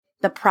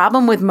The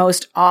problem with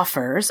most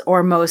offers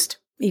or most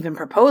even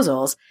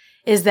proposals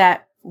is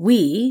that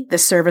we, the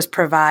service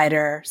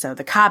provider, so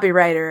the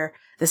copywriter,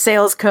 the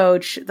sales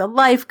coach, the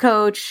life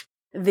coach,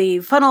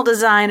 the funnel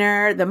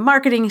designer, the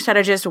marketing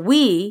strategist,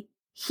 we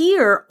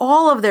hear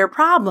all of their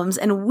problems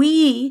and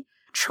we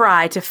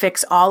try to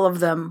fix all of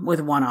them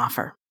with one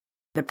offer.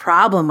 The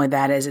problem with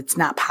that is it's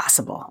not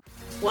possible.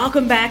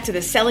 Welcome back to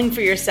the Selling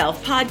for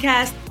Yourself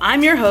podcast.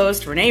 I'm your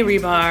host, Renee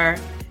Rebar,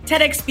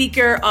 TEDx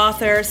speaker,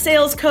 author,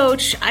 sales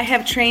coach. I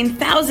have trained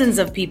thousands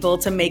of people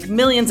to make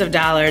millions of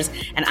dollars,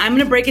 and I'm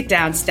going to break it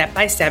down step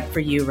by step for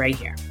you right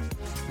here.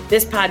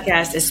 This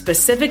podcast is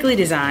specifically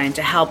designed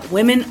to help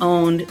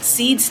women-owned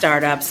seed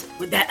startups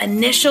with that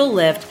initial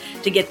lift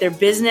to get their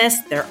business,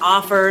 their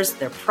offers,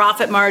 their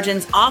profit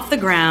margins off the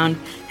ground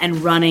and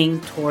running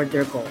toward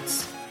their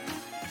goals.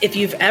 If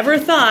you've ever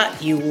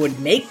thought you would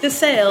make the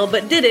sale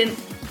but didn't,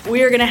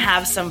 we're going to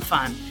have some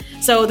fun.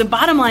 So the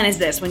bottom line is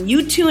this: when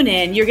you tune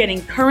in, you're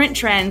getting current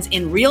trends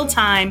in real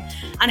time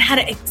on how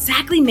to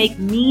exactly make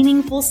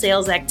meaningful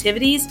sales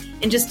activities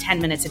in just 10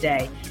 minutes a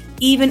day,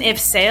 even if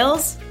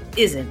sales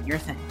isn't your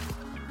thing.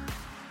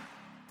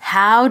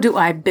 How do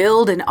I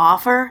build an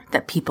offer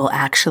that people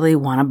actually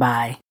want to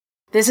buy?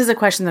 This is a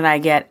question that I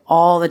get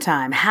all the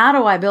time. How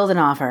do I build an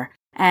offer?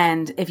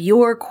 And if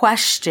your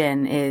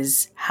question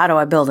is, how do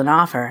I build an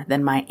offer?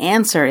 Then my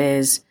answer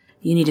is,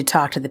 you need to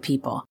talk to the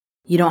people.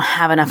 You don't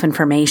have enough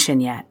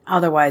information yet.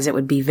 Otherwise, it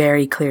would be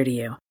very clear to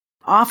you.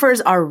 Offers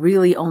are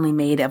really only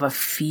made of a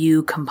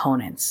few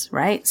components,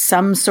 right?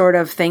 Some sort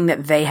of thing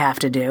that they have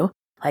to do,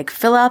 like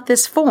fill out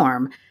this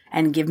form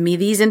and give me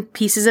these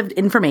pieces of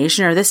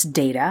information or this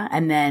data,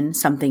 and then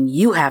something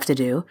you have to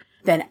do.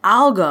 Then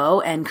I'll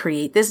go and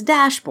create this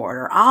dashboard,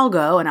 or I'll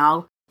go and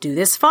I'll do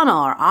this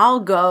funnel, or I'll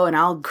go and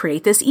I'll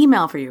create this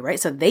email for you, right?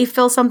 So they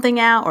fill something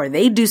out or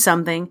they do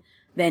something,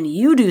 then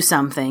you do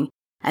something,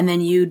 and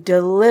then you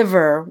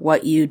deliver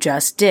what you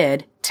just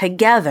did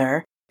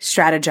together,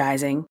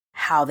 strategizing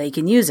how they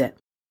can use it.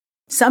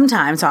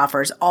 Sometimes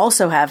offers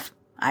also have,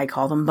 I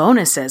call them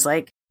bonuses.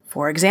 Like,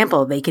 for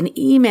example, they can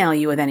email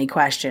you with any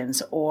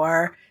questions,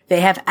 or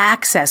they have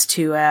access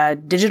to a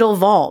digital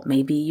vault.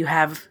 Maybe you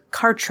have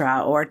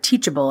Kartra or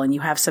Teachable and you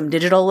have some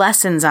digital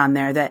lessons on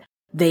there that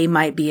they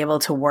might be able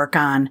to work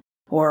on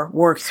or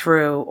work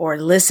through or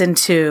listen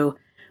to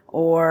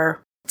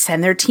or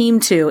send their team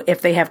to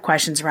if they have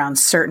questions around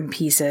certain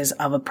pieces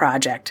of a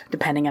project,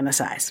 depending on the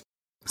size.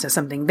 So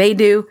something they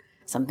do,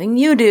 something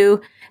you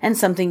do, and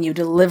something you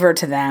deliver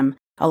to them,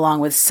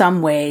 along with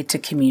some way to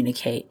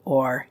communicate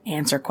or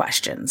answer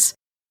questions.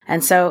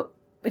 And so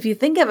if you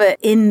think of it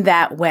in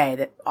that way,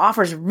 that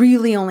offers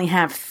really only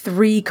have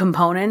 3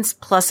 components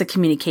plus a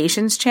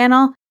communications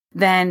channel,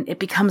 then it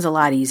becomes a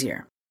lot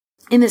easier.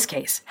 In this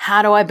case,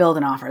 how do I build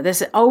an offer?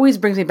 This always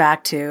brings me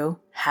back to,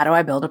 how do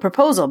I build a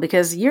proposal?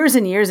 Because years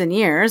and years and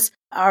years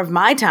of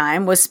my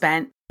time was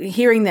spent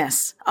hearing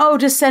this. Oh,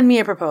 just send me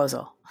a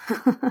proposal.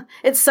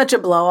 It's such a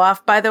blow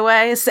off, by the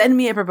way. Send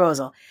me a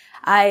proposal.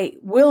 I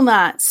will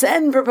not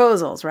send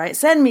proposals, right?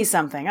 Send me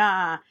something.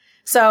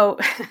 So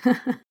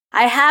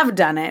I have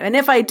done it. And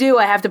if I do,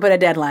 I have to put a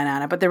deadline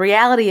on it. But the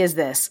reality is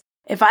this: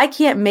 if I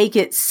can't make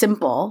it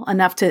simple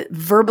enough to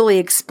verbally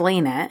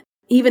explain it,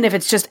 even if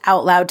it's just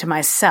out loud to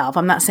myself,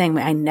 I'm not saying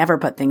I never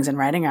put things in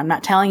writing. I'm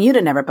not telling you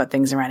to never put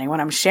things in writing. What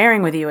I'm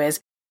sharing with you is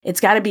it's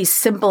got to be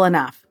simple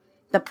enough.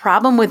 The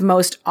problem with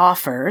most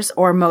offers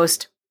or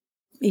most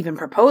even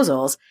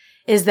proposals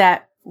is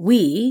that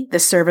we, the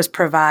service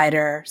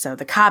provider, so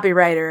the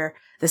copywriter,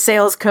 the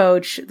sales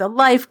coach, the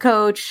life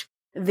coach,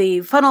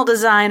 the funnel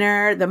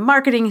designer, the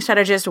marketing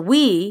strategist,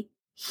 we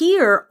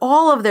hear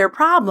all of their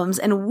problems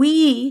and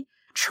we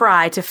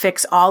try to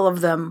fix all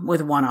of them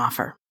with one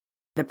offer.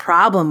 The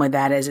problem with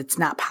that is it's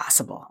not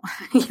possible.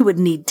 You would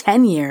need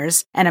 10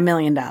 years and $1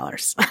 million.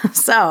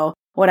 So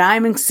what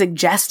I'm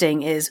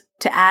suggesting is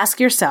to ask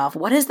yourself,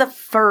 what is the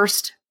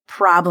first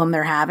problem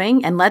they're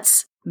having? And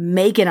let's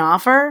make an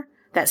offer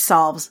that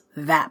solves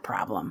that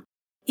problem.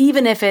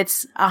 Even if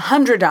it's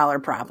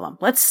 $100 problem,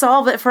 let's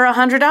solve it for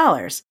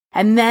 $100.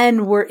 And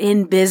then we're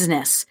in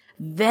business.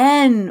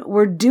 Then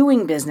we're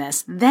doing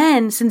business.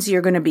 Then, since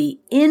you're going to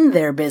be in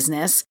their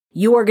business,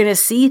 you are going to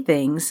see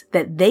things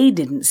that they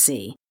didn't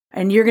see.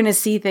 And you're going to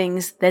see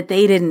things that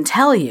they didn't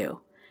tell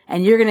you.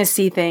 And you're going to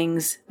see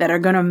things that are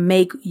going to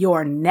make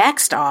your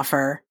next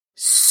offer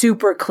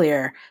super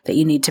clear that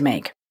you need to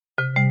make.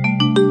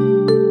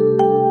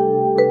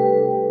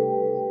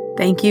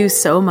 Thank you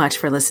so much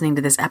for listening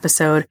to this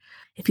episode.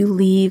 If you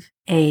leave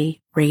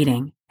a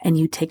rating and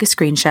you take a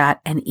screenshot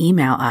and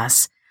email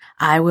us,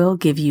 I will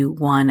give you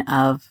one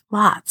of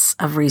lots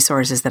of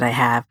resources that I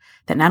have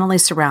that not only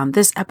surround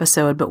this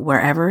episode, but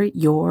wherever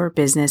your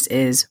business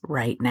is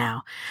right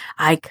now.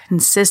 I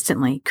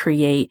consistently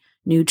create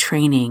new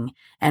training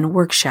and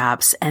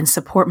workshops and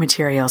support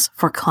materials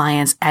for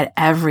clients at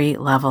every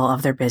level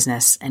of their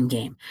business and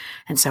game.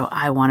 And so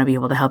I want to be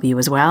able to help you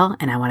as well.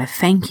 And I want to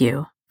thank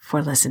you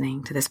for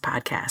listening to this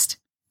podcast.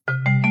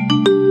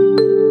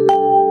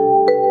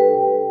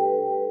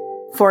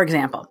 For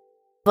example,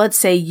 let's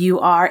say you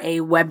are a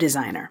web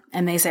designer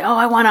and they say, oh,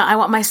 I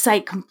want my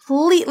site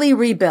completely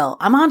rebuilt.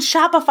 I'm on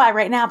Shopify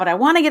right now, but I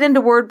want to get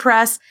into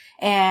WordPress.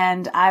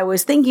 And I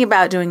was thinking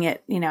about doing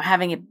it,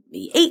 having it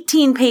be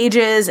 18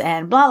 pages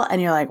and blah, blah.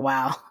 And you're like,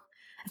 wow,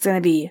 it's going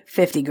to be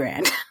 50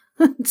 grand.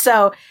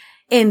 So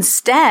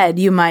instead,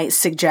 you might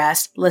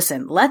suggest,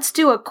 listen, let's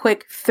do a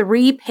quick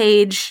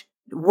 3-page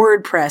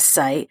WordPress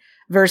site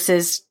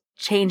versus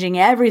changing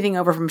everything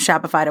over from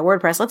Shopify to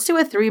WordPress. Let's do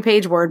a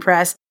 3-page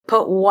WordPress,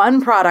 put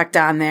one product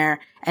on there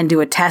and do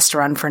a test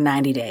run for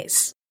 90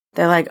 days.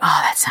 They're like,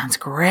 oh, that sounds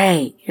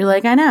great. You're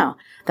like, I know.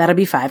 That'll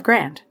be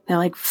 $5,000. They're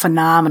like,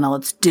 phenomenal.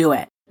 Let's do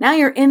it. Now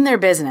you're in their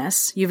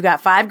business. You've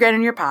got $5,000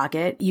 in your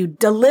pocket. You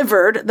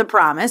delivered the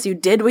promise. You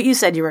did what you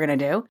said you were going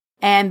to do.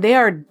 And they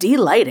are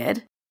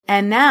delighted.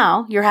 And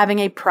now you're having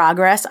a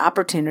progress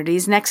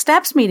opportunities next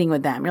steps meeting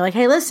with them. You're like,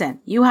 hey, listen,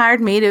 you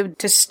hired me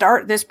to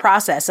start this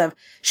process of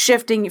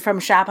shifting from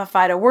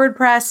Shopify to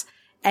WordPress.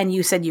 And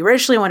you said you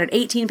originally wanted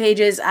 18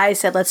 pages. I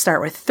said, let's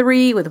start with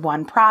 3 with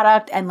one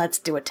product and let's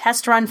do a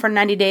test run for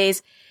 90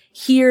 days.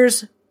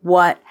 Here's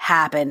what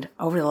happened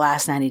over the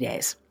last 90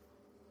 days.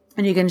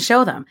 And you can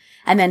show them.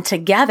 And then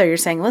together you're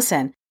saying,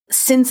 listen,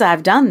 since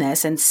I've done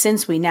this and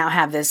since we now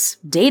have this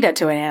data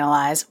to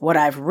analyze, what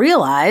I've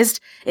realized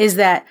is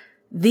that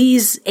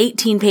these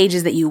 18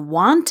 pages that you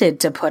wanted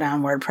to put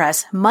on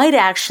WordPress might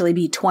actually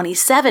be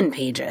 27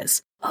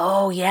 pages.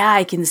 Oh yeah,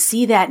 I can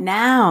see that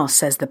now,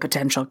 says the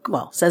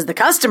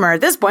customer.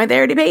 At this point, they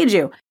already paid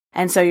you.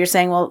 And so you're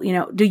saying, well,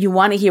 do you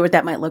want to hear what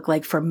that might look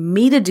like for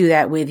me to do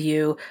that with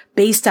you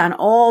based on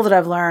all that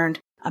I've learned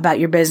about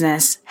your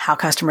business, how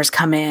customers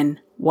come in,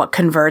 what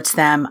converts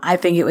them? I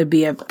think it would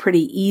be a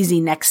pretty easy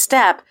next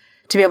step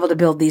to be able to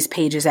build these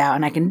pages out.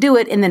 And I can do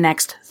it in the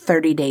next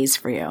 30 days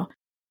for you.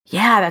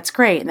 Yeah, that's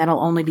great. And that'll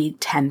only be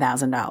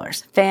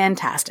 $10,000.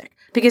 Fantastic.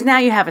 Because now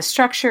you have a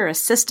structure, a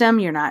system.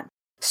 You're not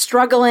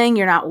struggling.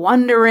 You're not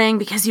wondering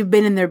because you've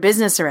been in their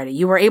business already.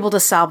 You were able to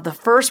solve the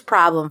first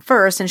problem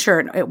first. And sure,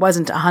 it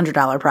wasn't a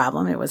 $100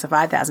 problem. It was a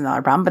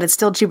 $5,000 problem, but it's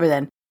still cheaper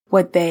than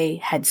what they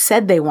had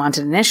said they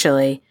wanted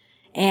initially.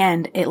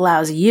 And it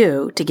allows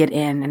you to get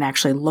in and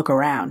actually look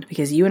around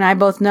because you and I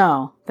both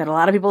know that a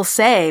lot of people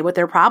say what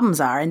their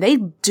problems are and they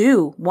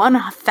do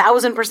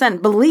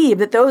 1000% believe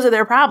that those are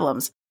their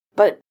problems,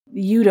 but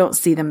you don't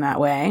see them that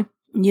way.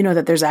 You know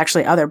that there's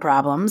actually other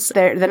problems.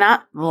 They're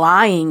not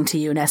lying to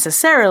you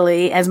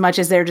necessarily as much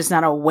as they're just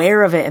not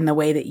aware of it in the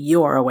way that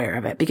you're aware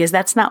of it because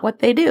that's not what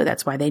they do.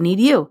 That's why they need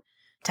you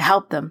to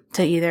help them,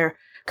 to either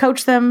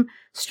coach them,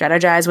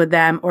 strategize with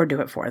them, or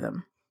do it for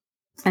them.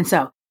 And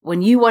so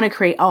when you want to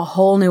create a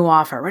whole new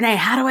offer, Renee,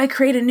 how do I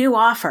create a new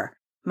offer?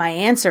 My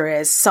answer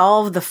is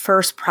solve the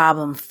first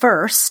problem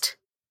first,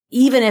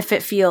 even if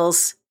it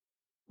feels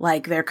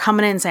like they're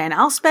coming in saying,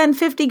 I'll spend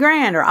 50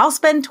 grand or I'll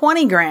spend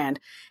 20 grand.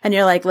 And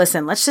you're like,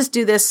 listen, let's just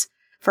do this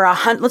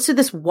let's do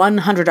this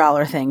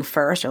 $100 thing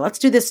first, or let's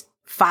do this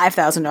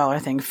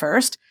 $5,000 thing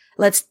first.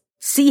 Let's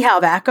see how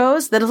that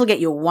goes. That'll get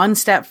you one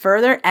step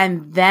further.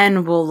 And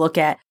then we'll look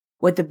at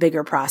what the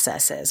bigger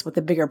process is, what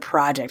the bigger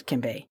project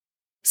can be.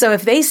 So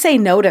if they say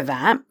no to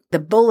that, the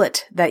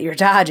bullet that you're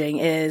dodging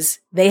is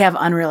they have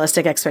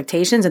unrealistic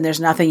expectations and there's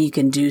nothing you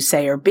can do,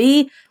 say, or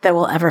be that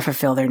will ever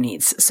fulfill their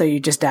needs. So you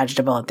just dodged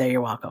a bullet there.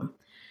 You're welcome.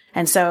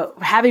 And so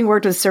having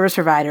worked with service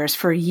providers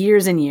for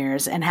years and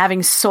years and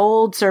having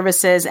sold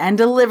services and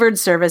delivered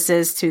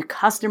services to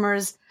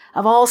customers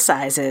of all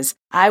sizes,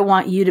 I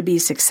want you to be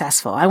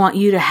successful. I want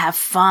you to have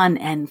fun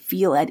and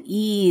feel at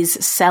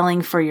ease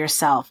selling for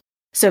yourself.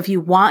 So if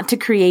you want to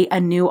create a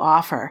new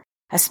offer,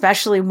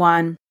 especially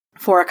one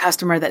for a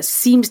customer that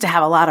seems to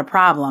have a lot of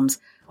problems,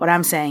 what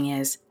I'm saying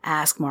is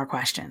ask more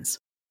questions.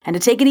 And to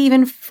take it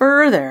even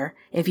further,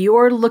 if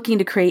you're looking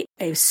to create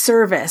a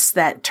service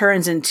that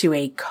turns into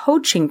a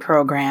coaching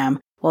program,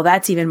 well,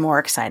 that's even more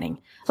exciting.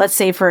 Let's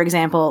say, for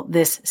example,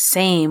 this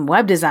same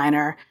web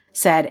designer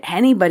said,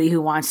 anybody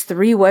who wants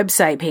 3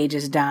 website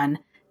pages done,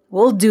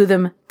 we'll do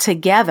them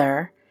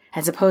together.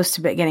 As opposed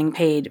to getting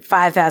paid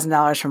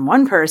 $5,000 from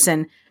one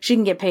person, she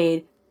can get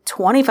paid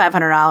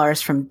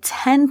 $2,500 from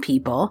 10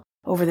 people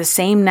over the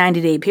same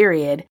 90-day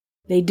period.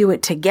 They do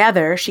it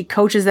together. She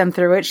coaches them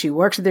through it. She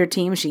works with their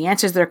team. She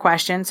answers their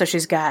questions. So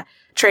she's got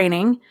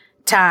training,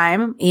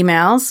 time,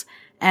 emails,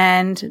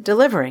 and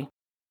delivery.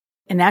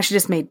 And now she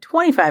just made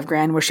 25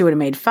 grand where she would have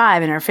made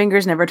 5 and her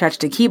fingers never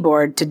touched a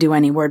keyboard to do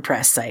any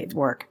WordPress site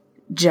work.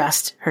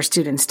 Just her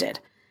students did.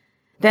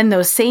 Then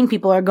those same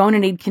people are going to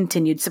need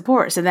continued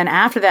support. So then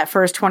after that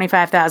first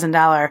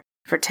 $25,000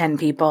 for 10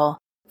 people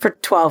for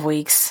 12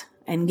 weeks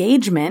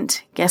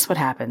engagement, guess what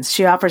happens?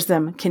 She offers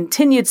them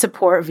continued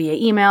support via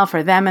email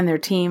for them and their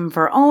team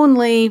for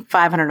only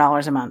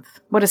 $500 a month.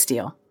 What a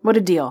steal. What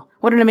a deal.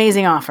 What an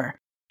amazing offer.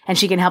 And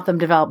she can help them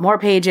develop more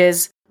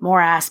pages,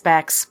 more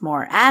aspects,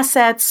 more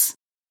assets,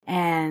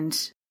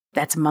 and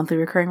that's a monthly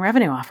recurring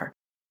revenue offer.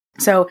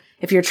 So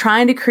if you're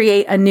trying to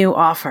create a new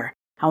offer,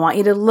 I want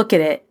you to look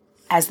at it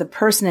as the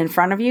person in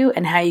front of you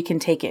and how you can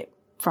take it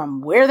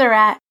from where they're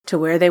at to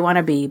where they want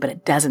to be, but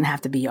it doesn't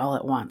have to be all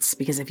at once.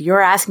 Because if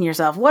you're asking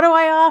yourself, what do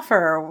I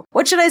offer?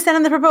 What should I send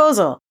in the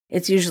proposal?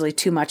 It's usually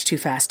too much, too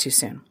fast, too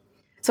soon.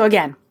 So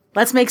again,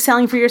 let's make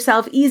selling for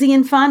yourself easy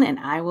and fun, and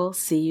I will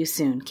see you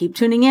soon. Keep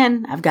tuning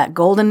in. I've got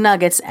golden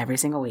nuggets every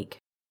single week.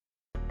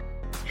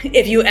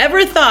 If you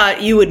ever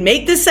thought you would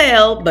make the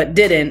sale but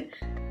didn't,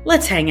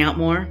 let's hang out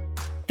more.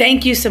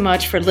 Thank you so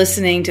much for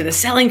listening to the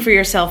Selling for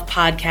Yourself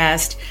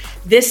podcast.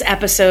 This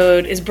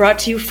episode is brought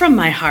to you from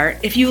my heart.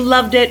 If you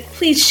loved it,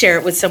 please share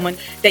it with someone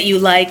that you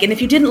like. And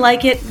if you didn't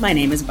like it, my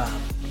name is Bob.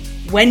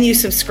 When you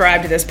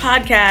subscribe to this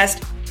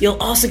podcast, you'll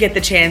also get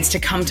the chance to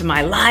come to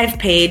my live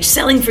page,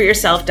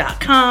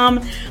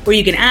 sellingforyourself.com, where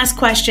you can ask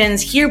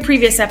questions, hear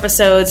previous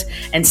episodes,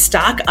 and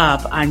stock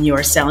up on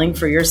your Selling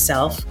for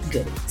Yourself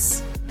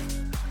goodies.